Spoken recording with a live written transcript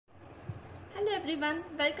everyone,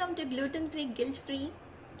 welcome to gluten-free, guilt-free.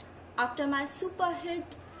 After my super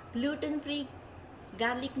hit gluten-free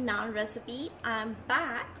garlic naan recipe, I am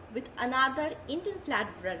back with another Indian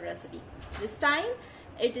flatbread recipe. This time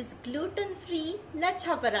it is gluten-free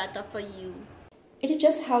Lachha paratha for you. It is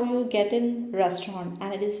just how you get in restaurant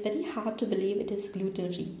and it is very hard to believe it is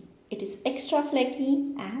gluten-free. It is extra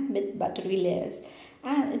flaky and with buttery layers,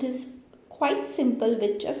 and it is quite simple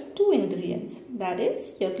with just two ingredients, that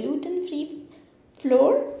is your gluten-free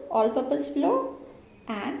flour, all-purpose flour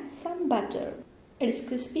and some butter. It is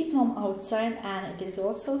crispy from outside and it is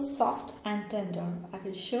also soft and tender. I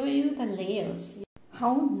will show you the layers,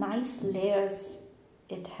 how nice layers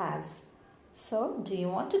it has. So do you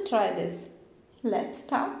want to try this? Let's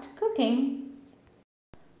start cooking.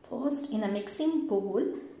 First, in a mixing bowl,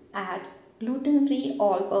 add gluten-free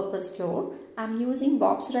all-purpose flour. I am using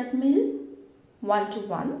Bob's Red Mill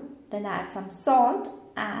 1:1. Then add some salt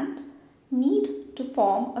and knead to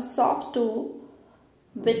form a soft dough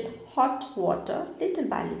with hot water little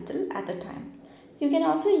by little at a time. You can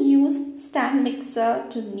also use stand mixer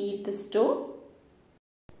to knead this dough.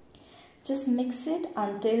 Just mix it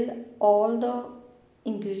until all the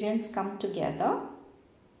ingredients come together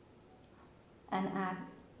and add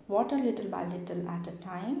water little by little at a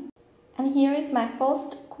time. And here is my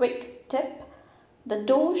first quick tip. The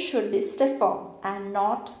dough should be stiffer and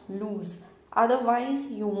not loose.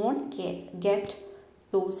 Otherwise, you won't get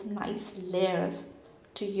those nice layers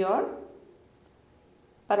to your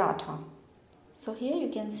paratha. So here you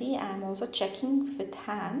can see I am also checking with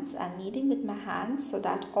hands and kneading with my hands so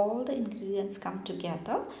that all the ingredients come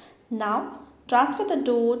together. Now transfer the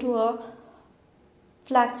dough to a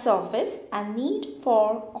flat surface and knead for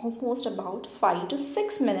almost about 5 to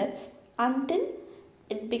 6 minutes until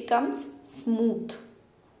it becomes smooth.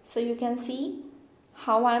 So you can see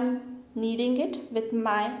how I'm kneading it with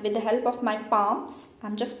the help of my palms.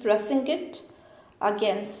 I'm just pressing it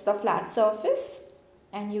against the flat surface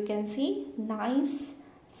and you can see nice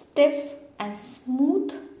stiff and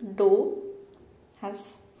smooth dough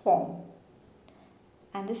has formed.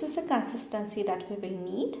 And this is the consistency that we will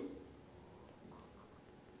need.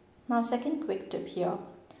 Now second quick tip here.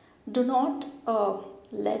 Do not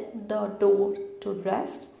let the dough to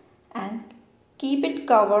rest and keep it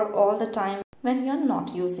covered all the time when you are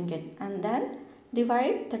not using it, and then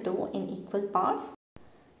divide the dough in equal parts.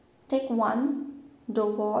 Take one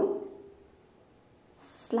dough ball,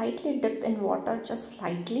 slightly dip in water just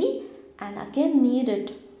slightly and again knead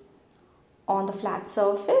it on the flat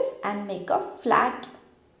surface and make a flat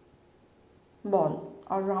ball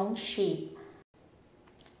or round shape.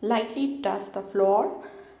 Lightly dust the floor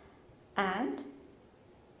and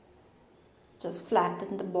just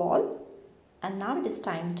flatten the ball. And now it is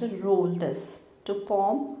time to roll this to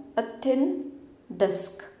form a thin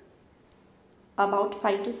disc about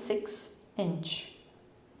 5 to 6 inch.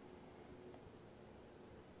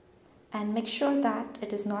 And make sure that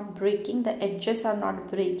it is not breaking, the edges are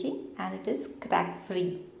not breaking and it is crack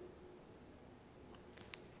free.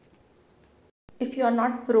 If you are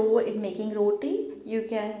not pro in making roti, you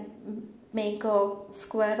can make a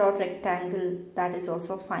square or rectangle, that is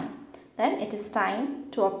also fine. Then it is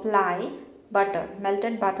time to apply butter,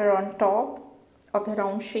 melted butter on top of the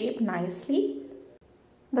round shape nicely.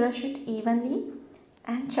 Brush it evenly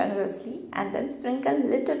and generously and then sprinkle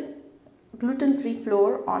little gluten-free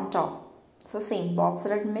flour on top. So same Bob's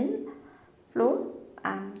Red Mill flour,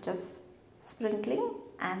 I'm just sprinkling.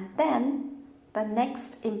 And then the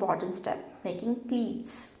next important step, making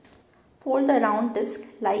pleats. Fold the round disc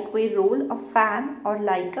like we roll a fan or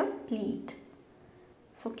like a pleat.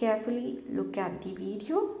 So carefully look at the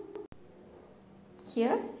video.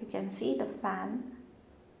 Here you can see the fan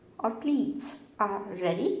or pleats are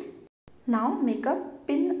ready. Now make a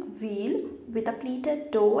pinwheel with a pleated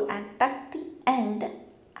dough and tuck the end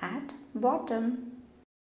at bottom.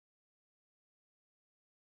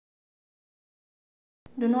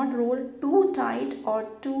 Do not roll too tight or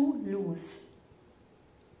too loose.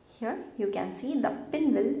 Here you can see the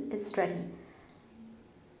pinwheel is ready.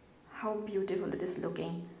 How beautiful it is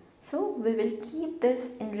looking. So we will keep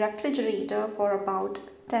this in refrigerator for about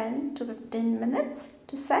 10 to 15 minutes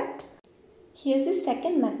to set. Here's the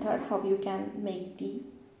second method how you can make the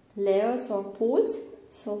layers or folds.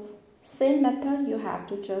 So same method, you have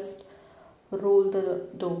to just roll the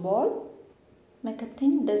dough ball, make a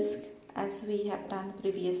thin disc as we have done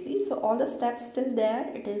previously. So all the steps still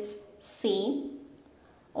there, it is same.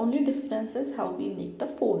 Only difference is how we make the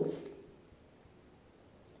folds.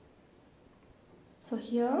 So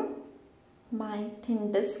here my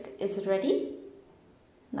thin disc is ready.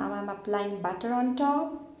 Now I'm applying butter on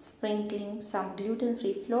top, sprinkling some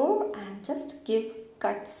gluten-free flour and just give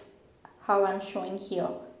cuts how I'm showing here,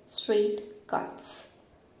 straight cuts.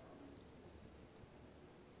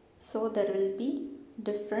 So there will be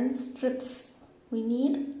different strips. We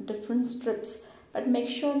need different strips, but make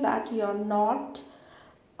sure that you are not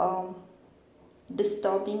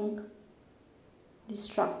disturbing the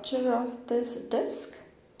structure of this disc.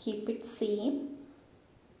 Keep it same.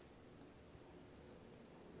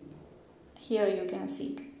 Here you can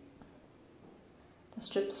see the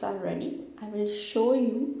strips are ready. I will show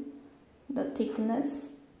you the thickness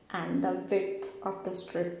and the width of the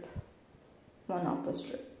strip. One of the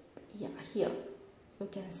strip. Yeah, here you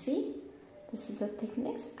can see this is the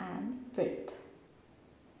thickness and width.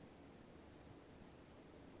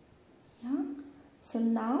 Yeah. So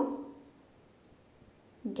now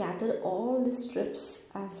gather all the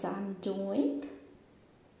strips as I'm doing.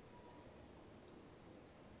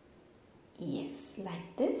 Yes,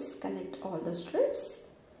 like this. Collect all the strips,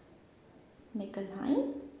 make a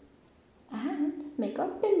line and make a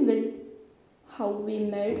pinwheel. How we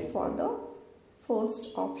made for the first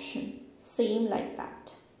option. Same like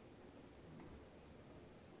that.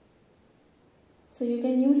 So you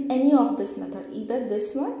can use any of this method, either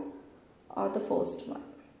this one or the first one.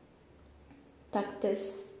 Tuck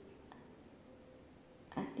this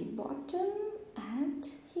at the bottom and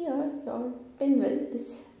here your pinwheel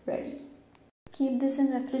is ready. Keep this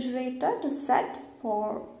in refrigerator to set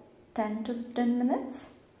for 10 to 15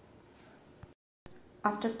 minutes.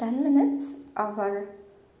 After 10 minutes, our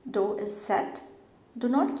dough is set. Do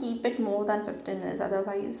not keep it more than 15 minutes,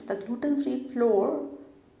 otherwise the gluten-free flour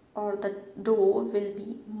or the dough will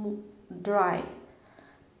be dry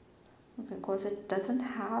because it doesn't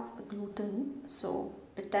have gluten, so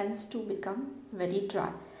it tends to become very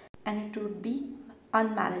dry and it would be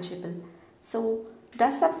unmanageable. So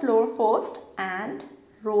dust some flour first and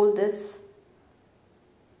roll this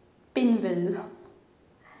pinwheel,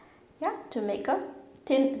 yeah, to make a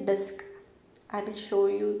thin disc. I will show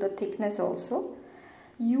you the thickness also.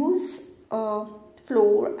 Use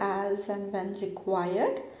flour as and when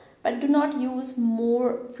required, but do not use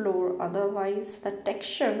more flour, otherwise the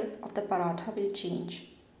texture of the paratha will change.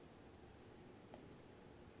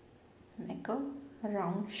 Make a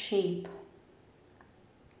round shape.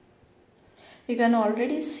 You can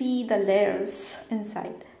already see the layers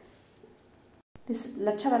inside. This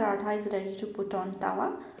Lachha paratha is ready to put on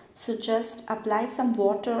tawa. So just apply some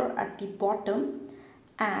water at the bottom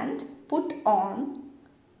and put on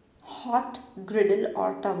hot griddle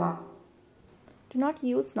or tawa. Do not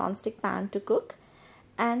use non-stick pan to cook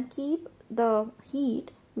and keep the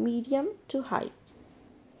heat medium to high.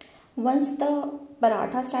 Once the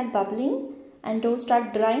paratha start bubbling and dough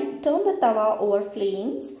start drying, turn the tawa over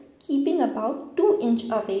flames, keeping about 2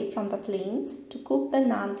 inches away from the flames to cook the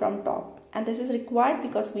naan from top. And this is required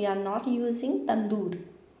because we are not using tandoor.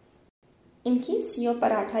 In case your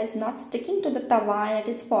paratha is not sticking to the tawa and it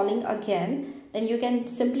is falling again, then you can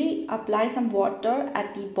simply apply some water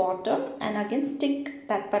at the bottom and again stick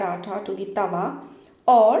that paratha to the tawa,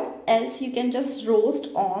 or else you can just roast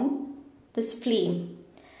on this flame.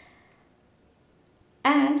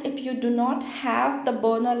 And if you do not have the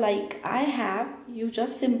burner like I have, you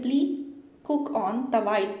just simply cook on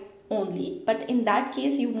tawa only, but in that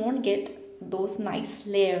case you won't get those nice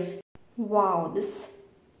layers. Wow, this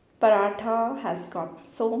paratha has got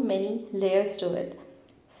so many layers to it.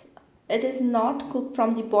 It is not cooked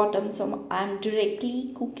from the bottom, so I am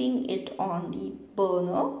directly cooking it on the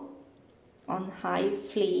burner on high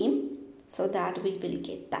flame so that we will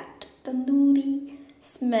get that tandoori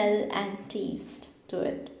smell and taste to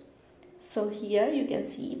it. So here you can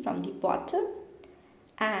see from the bottom,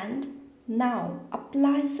 and now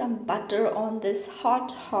apply some butter on this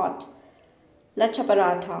hot Lachha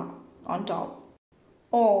paratha on top.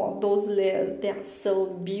 Oh, those layers, they are so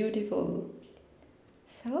beautiful.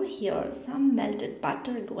 So here some melted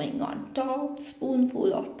butter going on top,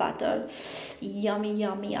 spoonful of butter. Yummy,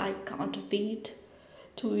 yummy. I can't wait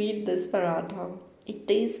to eat this paratha. It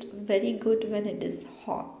tastes very good when it is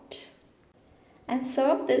hot. And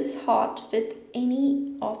serve this hot with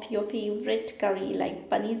any of your favorite curry like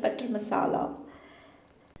paneer butter masala.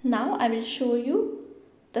 Now I will show you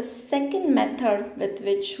the second method with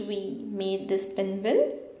which we made this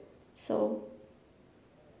pinwheel. So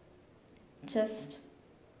just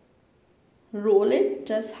roll it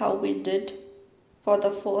just how we did for the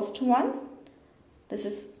first one. This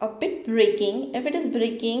is a bit breaking. If it is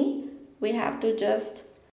breaking, we have to just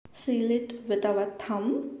seal it with our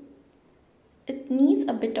thumb. It needs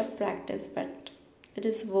a bit of practice, but it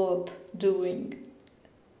is worth doing.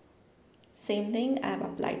 Same thing, I have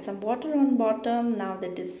applied some water on bottom. Now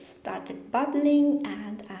that it started bubbling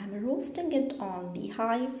and I am roasting it on the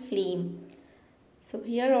high flame. So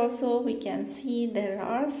here also we can see there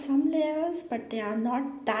are some layers, but they are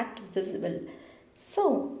not that visible.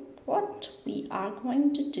 So what we are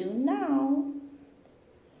going to do now,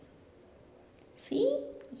 see,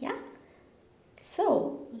 yeah,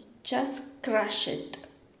 so just crush it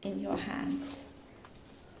in your hands.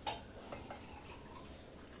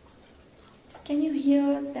 Can you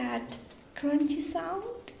hear that crunchy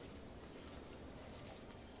sound?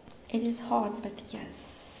 It is hot, but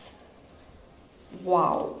yes.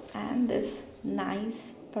 Wow, and this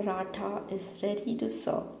nice paratha is ready to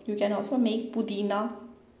serve. You can also make pudina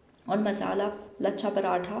or masala lachha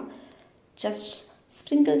paratha. Just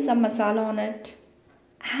sprinkle some masala on it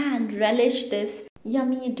and relish this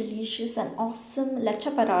yummy, delicious and awesome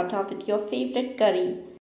lachha paratha with your favorite curry.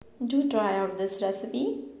 Do try out this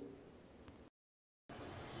recipe.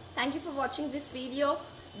 Thank you for watching this video.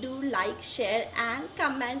 Do like, share and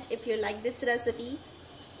comment if you like this recipe.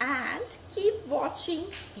 And keep watching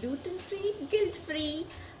gluten-free, guilt-free.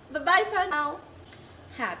 Bye-bye for now.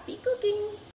 Happy cooking!